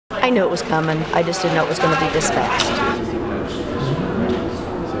knew it was coming. I just didn't know it was going to be this fast.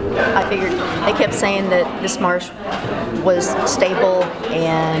 I figured they kept saying that this marsh was stable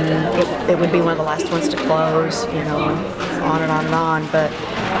and it would be one of the last ones to close, you know, on and on and on. But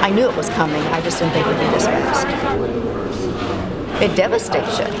I knew it was coming. I just didn't think it would be this fast. It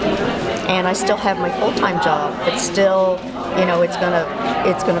devastates you. And I still have my full-time job, but still, you know, it's gonna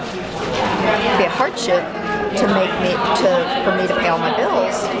be a hardship for me to pay all my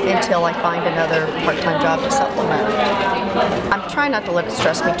bills until I find another part-time job to supplement. I'm trying not to let it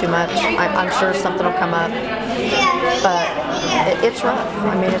stress me too much. I'm sure something will come up, but it's rough.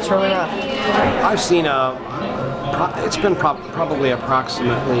 I mean, it's really rough. I've seen it's been probably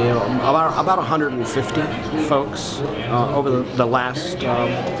approximately about 150 folks over the last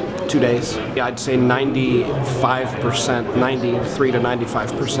 2 days. I'd say 95%, 93 to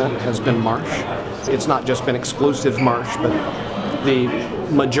 95% has been marsh. It's not just been exclusive marsh, but the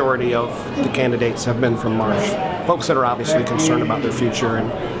majority of the candidates have been from marsh. Folks that are obviously concerned about their future,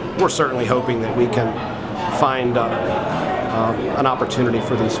 and we're certainly hoping that we can find an opportunity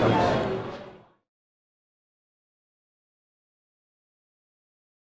for these folks.